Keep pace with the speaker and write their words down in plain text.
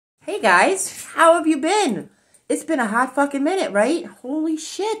Hey guys, how have you been? It's been a hot fucking minute, right? Holy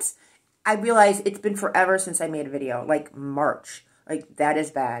shit. I realize it's been forever since I made a video, like March. Like, that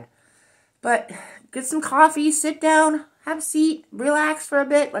is bad. But get some coffee, sit down, have a seat, relax for a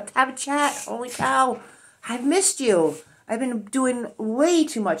bit, let's have a chat. Holy cow, I've missed you. I've been doing way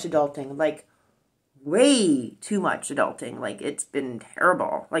too much adulting, like way too much adulting. Like, it's been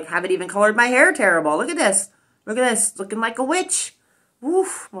terrible. Like, haven't even colored my hair terrible. Look at this. Look at this, looking like a witch.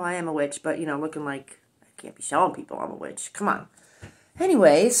 Oof. Well, I am a witch, but, you know, looking like I can't be showing people I'm a witch. Come on.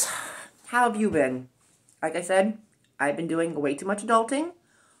 Anyways, how have you been? Like I said, I've been doing way too much adulting.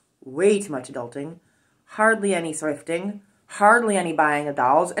 Way too much adulting. Hardly any thrifting. Hardly any buying of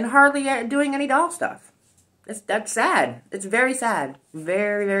dolls. And hardly doing any doll stuff. That's sad. It's very sad.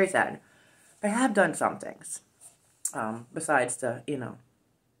 Very, very sad. But I have done some things. Besides the, you know,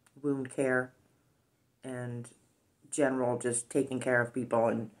 wound care and general just taking care of people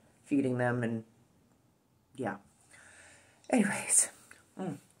and feeding them and yeah. Anyways,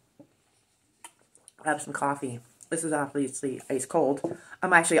 I have some coffee. This is obviously ice cold.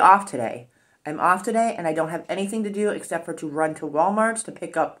 I'm actually off today. I'm off today and I don't have anything to do except for to run to Walmart's to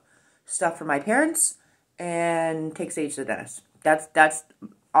pick up stuff for my parents and take Sage to the dentist. That's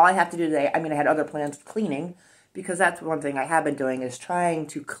all I have to do today. I mean, I had other plans of cleaning because that's one thing I have been doing is trying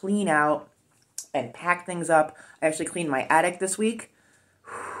to clean out and pack things up. I actually cleaned my attic this week.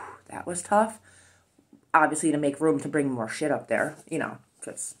 Whew, that was tough. Obviously to make room to bring more shit up there, you know,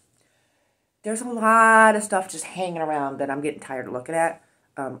 because there's a lot of stuff just hanging around that I'm getting tired of looking at.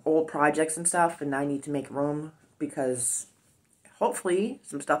 Old projects and stuff, and I need to make room because hopefully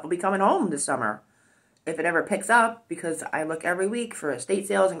some stuff will be coming home this summer. If it ever picks up, because I look every week for estate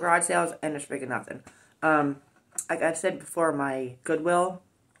sales and garage sales, and there's freaking nothing. Like I said before, my Goodwill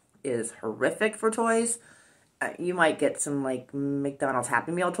is horrific for toys. You might get some like McDonald's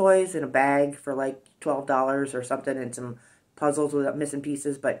Happy Meal toys in a bag for like $12 or something and some puzzles with missing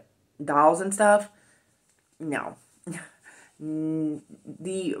pieces, but dolls and stuff, no.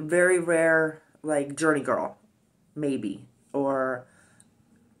 The very rare like Journey Girl, maybe, or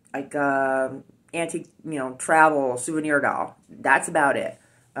like antique, you know, travel souvenir doll. That's about it.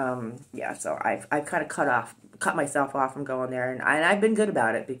 Yeah, so I've kind of cut myself off from going there, and I've been good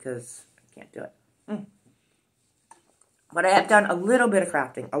about it because I can't do it. But I have done a little bit of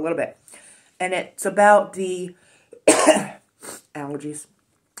crafting, a little bit, and it's about the allergies.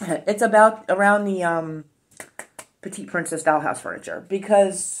 It's about around the Petite Princess dollhouse furniture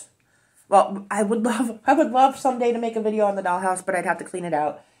because, well, I would love someday to make a video on the dollhouse, but I'd have to clean it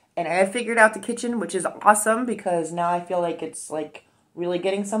out. And I figured out the kitchen, which is awesome because now I feel like it's like really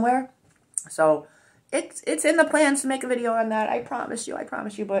getting somewhere. So it's in the plans to make a video on that. I promise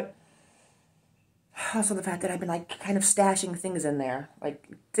you, but also the fact that I've been like kind of stashing things in there, like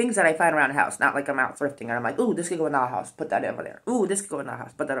things that I find around the house, not like I'm out thrifting and I'm like, ooh, this could go in the house, put that over there. Ooh, this could go in the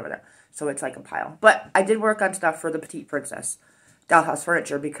house, put that over there. So it's like a pile. But I did work on stuff for the Petite Princess dollhouse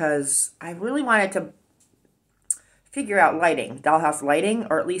furniture because I really wanted to figure out lighting, dollhouse lighting,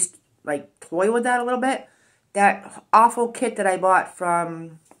 or at least like toy with that a little bit. That awful kit that I bought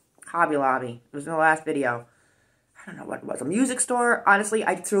from Hobby Lobby, it was in the last video. I don't know what it was, a music store. Honestly,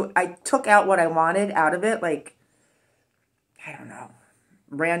 I took out what I wanted out of it, like, I don't know,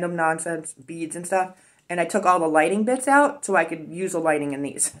 random nonsense, beads and stuff, and I took all the lighting bits out so I could use the lighting in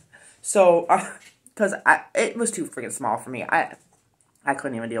these. So, because it was too freaking small for me. I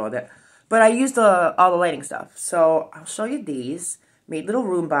couldn't even deal with it. But I used all the lighting stuff. So, I'll show you these. Made little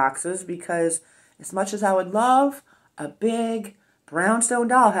room boxes because as much as I would love a big brownstone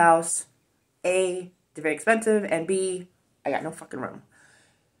dollhouse, A, they're very expensive, and B, I got no fucking room.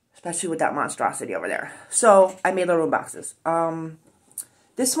 Especially with that monstrosity over there. So, I made little room boxes.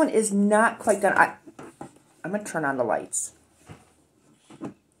 This one is not quite done. I'm going to turn on the lights.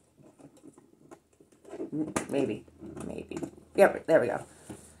 Maybe. Yeah, there we go.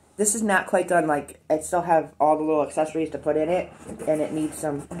 This is not quite done. Like, I still have all the little accessories to put in it, and it needs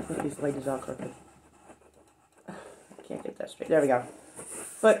some... These ladies all crooked. I can't get that straight. There we go.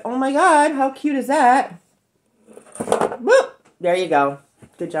 But, oh my god, how cute is that? Whoop! There you go.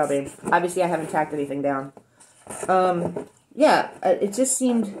 Good job, babe. Obviously, I haven't tacked anything down. Yeah, it just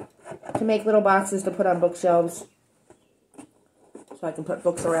seemed to make little boxes to put on bookshelves. So I can put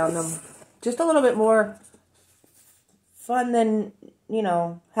books around them. Just a little bit more fun than, you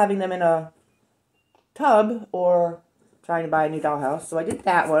know, having them in a tub or trying to buy a new dollhouse. So I did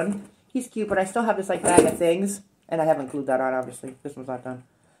that one. He's cute, but I still have this, like, bag of things. And I haven't glued that on, obviously. This one's not done.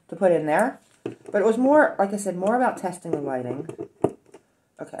 To put in there. But it was more, like I said, more about testing the lighting.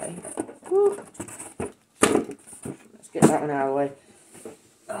 Okay. Woo. Let's get that one out of the way.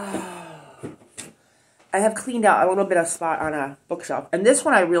 I have cleaned out a little bit of spot on a bookshelf. And this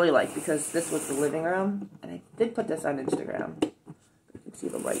one I really like because this was the living room. And I did put this on Instagram. You can see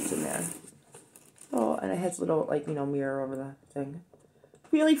the lights in there. Oh, and it has a little, like, you know, mirror over the thing.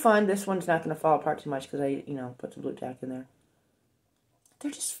 Really fun. This one's not going to fall apart too much because I, you know, put some blue tack in there.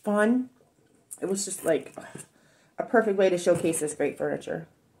 They're just fun. It was just, like, a perfect way to showcase this great furniture.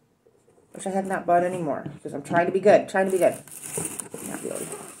 Which I have not bought anymore because I'm trying to be good. Trying to be good. Not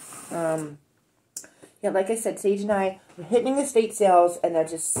really. Yeah, like I said, Sage and I were hitting estate sales, and they're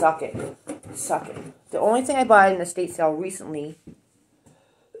just sucking. Sucking. The only thing I bought in an estate sale recently,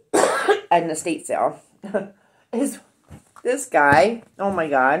 at an estate sale, is this guy. Oh, my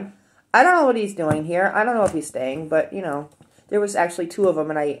God. I don't know what he's doing here. I don't know if he's staying, but, you know, there was actually 2 of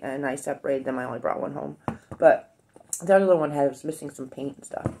them, and I separated them. I only brought one home. But the other one was missing some paint and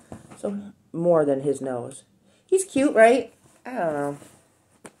stuff. So, more than his nose. He's cute, right? I don't know.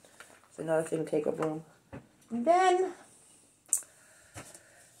 It's another thing to take up room. And then,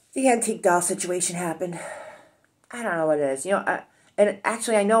 the antique doll situation happened. I don't know what it is. You know, and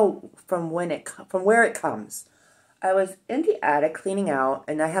actually I know from where it comes. I was in the attic cleaning out,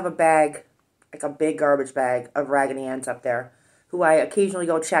 and I have a bag, like a big garbage bag of Raggedy Anns up there, who I occasionally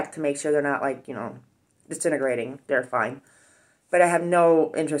go check to make sure they're not, like, you know, disintegrating. They're fine. But I have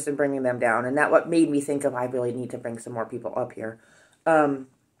no interest in bringing them down, and that's what made me think of I really need to bring some more people up here. And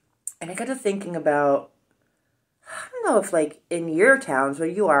I got to thinking about, I don't know if, like, in your towns where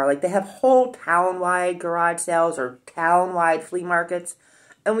you are, like, they have whole town-wide garage sales or town-wide flea markets.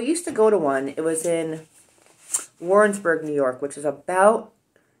 And we used to go to one. It was in Warrensburg, New York, which is about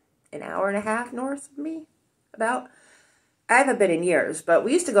an hour and a half north of me. About. I haven't been in years, but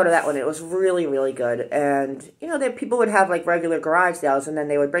we used to go to that one. It was really, really good. And, you know, people would have, like, regular garage sales, and then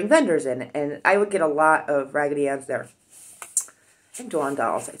they would bring vendors in. And I would get a lot of Raggedy Anns there. And Dawn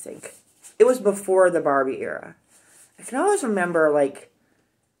dolls, I think. It was before the Barbie era. I can always remember, like,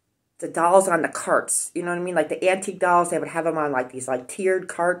 the dolls on the carts. You know what I mean? Like, the antique dolls, they would have them on, like, these, like, tiered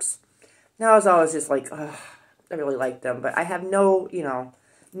carts. And I was always just like, ugh, I really like them. But I have no, you know,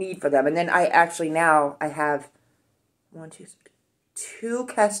 need for them. And then I actually now, I have 2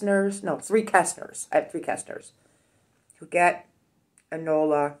 Kestners. No, 3 Kestners. I have 3 Kestners. Huguette,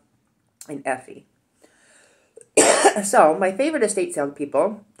 Enola, and Effie. So, my favorite estate sale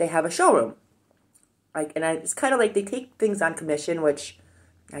people, they have a showroom. Like, and it's kind of like they take things on commission, which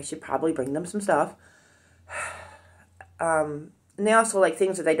I should probably bring them some stuff. And they also like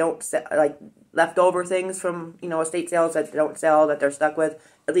things that they don't sell, like leftover things from, you know, estate sales that they don't sell, that they're stuck with.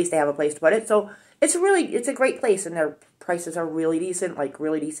 At least they have a place to put it. So it's a great place, and their prices are really decent, like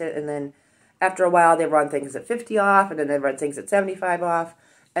really decent. And then after a while, they run things at 50 off, and then they run things at 75 off.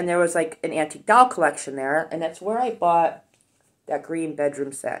 And there was like an antique doll collection there, and that's where I bought that green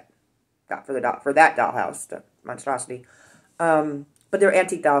bedroom set. Got for that dollhouse, the monstrosity. But there were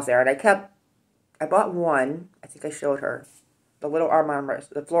antique dolls there, and I bought one. I think I showed her. The little armor,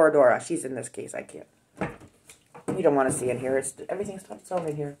 the Floridora. She's in this case. I can't. You don't want to see in here. Everything's sewn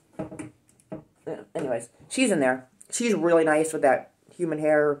in here. Anyways, she's in there. She's really nice with that human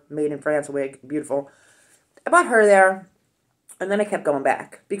hair, made in France wig. Beautiful. I bought her there, and then I kept going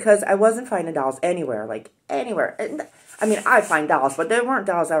back because I wasn't finding dolls anywhere. Like, anywhere. I mean, I find dolls, but there weren't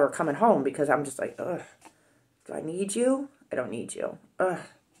dolls that were coming home because I'm just like, ugh. Do I need you? I don't need you. Ugh.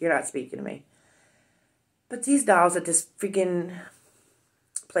 You're not speaking to me. But these dolls at this freaking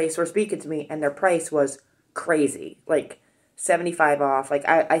place were speaking to me, and their price was crazy. Like, 75 off. Like,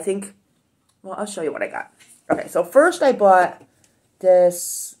 I think, well, I'll show you what I got. Okay, so first I bought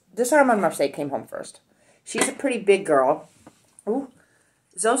this Armand Marseille came home first. She's a pretty big girl. Ooh.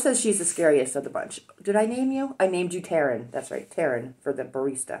 Zoe says she's the scariest of the bunch. Did I name you? I named you Taryn. That's right, Taryn, for the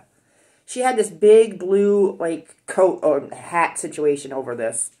barista. She had this big blue, like, coat or hat situation over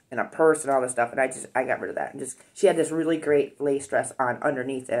this, and a purse and all this stuff, and I got rid of that. And she had this really great lace dress on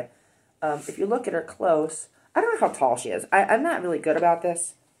underneath it. If you look at her close, I don't know how tall she is. I'm not really good about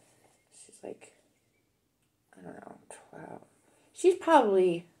this. She's like, I don't know, 12. She's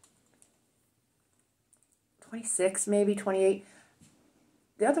probably 26, maybe 28.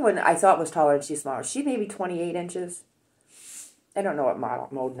 The other one I thought was taller and she's smaller. She may be 28 inches. I don't know what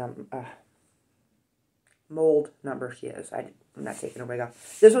mold number she is. I'm not taking her wig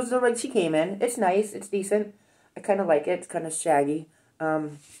off. This was the wig she came in. It's nice. It's decent. I kind of like it. It's kind of shaggy.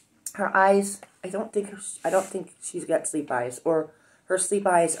 Her eyes, I don't think she's got sleep eyes, or her sleep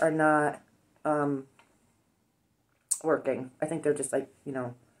eyes are not working. I think they're just like, you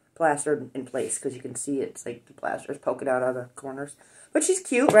know, plastered in place because you can see it's like the plaster's poking out of the corners. But she's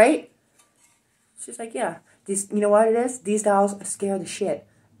cute, right? She's like, yeah. You know what it is? These dolls scare the shit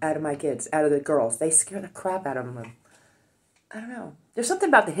out of my kids, out of the girls. They scare the crap out of them. I don't know. There's something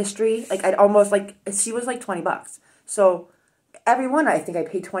about the history. Like, I'd almost, like, she was like $20. So, every one I think I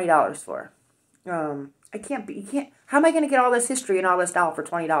paid $20 for. I can't be, you can't, how am I going to get all this history and all this doll for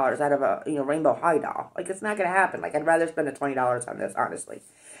 $20 out of a, Rainbow High doll? Like, it's not going to happen. Like, I'd rather spend the $20 on this, honestly.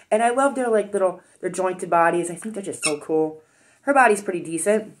 And I love their, like, their jointed bodies. I think they're just so cool. Her body's pretty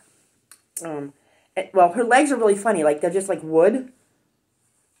decent. Well, her legs are really funny. Like, they're just, like, wood.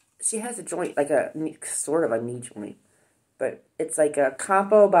 She has a joint, like a, sort of a knee joint. But it's like a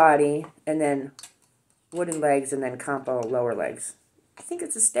compo body, and then wooden legs, and then compo lower legs. I think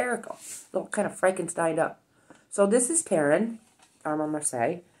it's hysterical. A little kind of Frankenstein up. So this is Karen, Armand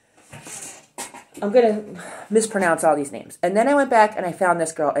Marseille. I'm going to mispronounce all these names. And then I went back and I found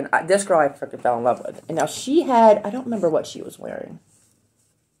this girl, and this girl I freaking fell in love with. And now she had, I don't remember what she was wearing.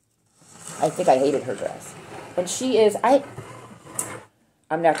 I think I hated her dress. And she is, I'm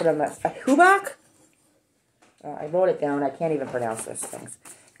not going to mess, a Hubach? I wrote it down. I can't even pronounce those things.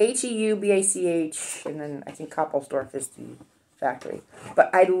 Heubach, and then I think Koppelsdorf is the factory. But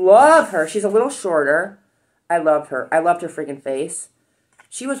I love her. She's a little shorter. I love her. I loved her freaking face.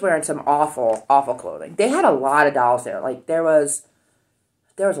 She was wearing some awful, awful clothing. They had a lot of dolls there. Like, there was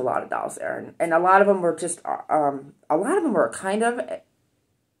a lot of dolls there. And a lot of them were just, a lot of them were kind of,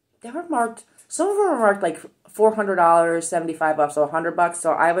 they were marked, some of them were marked like $400, $75, so $100.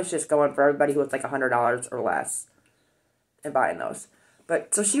 So I was just going for everybody who was like $100 or less and buying those.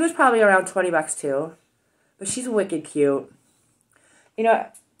 But, so she was probably around $20 too. But she's wicked cute.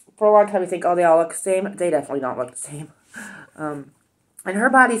 For a long time you think, oh, they all look the same. They definitely don't look the same. And her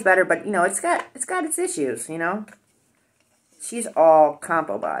body's better, but, it's got its issues, She's all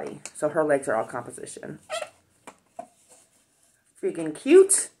compo body. So her legs are all composition. Freaking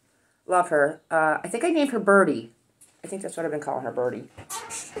cute. Love her. I think I named her Birdie. I think that's what I've been calling her, Birdie.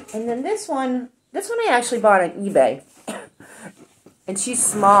 And then this one I actually bought on eBay. And she's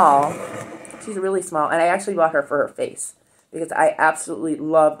small. She's really small. And I actually bought her for her face. Because I absolutely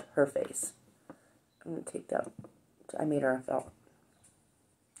loved her face. I'm going to take that. I made her a felt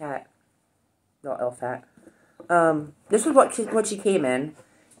hat. No, elf hat. This is what she came in.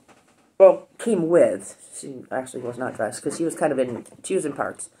 Well, came with. She actually was not dressed. Because she was kind of she was in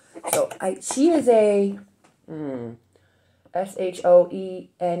parts. So, she is a Shoenau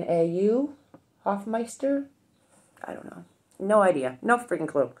Hofmeister. I don't know. No idea. No freaking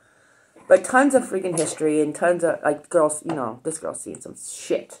clue. But tons of freaking history and tons of, like, girls, this girl's seen some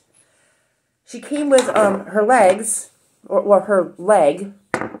shit. She came with her legs, or her leg,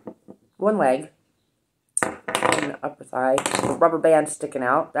 one leg, and upper thigh, a rubber band sticking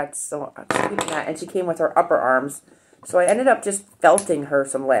out. That's so, and she came with her upper arms. So I ended up just felting her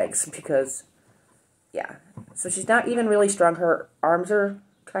some legs because, yeah. So she's not even really strung. Her arms are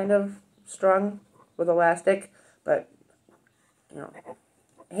kind of strung with elastic, but,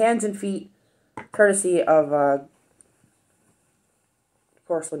 hands and feet, courtesy of a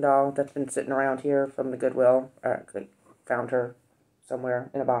porcelain doll that's been sitting around here from the Goodwill. I found her somewhere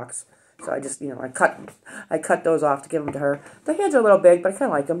in a box. So I just, I cut those off to give them to her. The hands are a little big, but I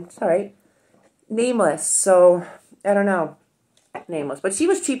kind of like them. It's all right. Nameless. So, I don't know. Nameless. But she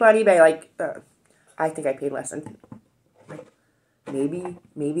was cheap on eBay. Like, I think I paid less than, maybe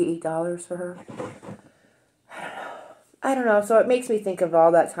 $8 for her. I don't know. So it makes me think of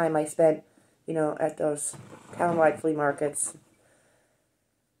all that time I spent, at those town-wide flea markets,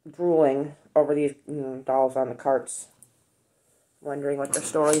 drooling over these dolls on the carts, wondering what their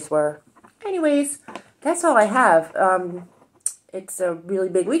stories were. Anyways, that's all I have. It's a really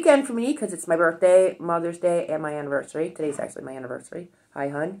big weekend for me because it's my birthday, Mother's Day, and my anniversary. Today's actually my anniversary. Hi,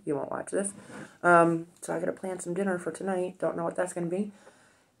 hun. You won't watch this. So I got to plan some dinner for tonight. Don't know what that's going to be.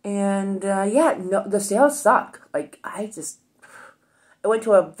 And, yeah, no, the sales suck. Like, I went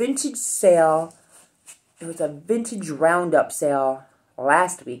to a vintage sale. It was a vintage roundup sale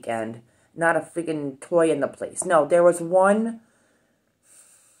last weekend. Not a freaking toy in the place. No, there was one,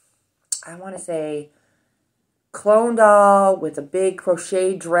 I want to say, clone doll with a big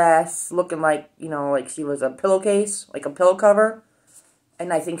crochet dress, looking like, like she was a pillowcase, like a pillow cover.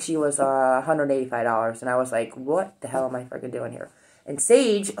 And I think she was $185. And I was like, what the hell am I freaking doing here? And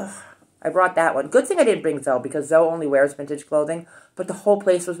Sage, I brought that one. Good thing I didn't bring Zoe, because Zoe only wears vintage clothing. But the whole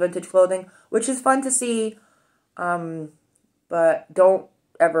place was vintage clothing, which is fun to see. But don't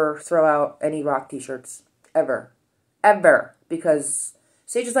ever throw out any rock t-shirts. Ever. Ever. Because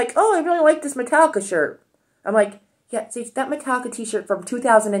Sage is like, oh, I really like this Metallica shirt. I'm like, yeah, Sage, that Metallica t-shirt from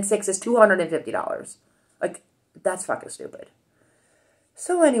 2006 is $250. Like, that's fucking stupid.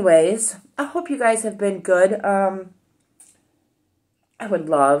 So anyways, I hope you guys have been good. I would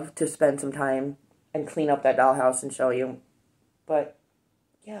love to spend some time and clean up that dollhouse and show you. But,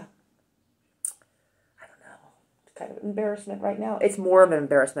 yeah. I don't know. It's kind of embarrassment right now. It's more of an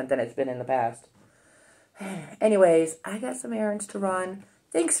embarrassment than it's been in the past. Anyways, I got some errands to run.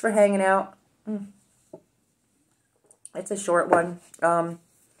 Thanks for hanging out. It's a short one.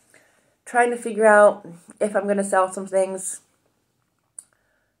 Trying to figure out if I'm going to sell some things.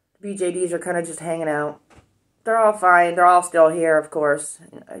 BJDs are kind of just hanging out. They're all fine. They're all still here, of course.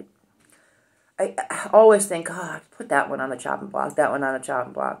 I always think, oh, put that one on the chopping block, that one on the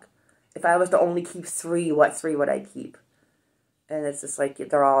chopping block. If I was to only keep 3, what 3 would I keep? And it's just like,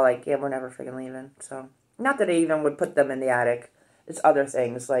 they're all like, yeah, we're never freaking leaving. So, not that I even would put them in the attic. It's other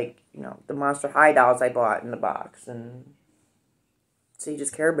things, like, you know, the Monster High dolls I bought in the box. And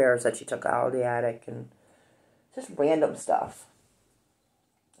Sage's Care Bears that she took out of the attic. And just random stuff.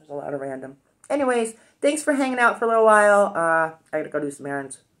 There's a lot of random. Anyways, thanks for hanging out for a little while. I gotta go do some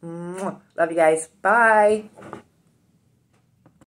errands. Love you guys. Bye.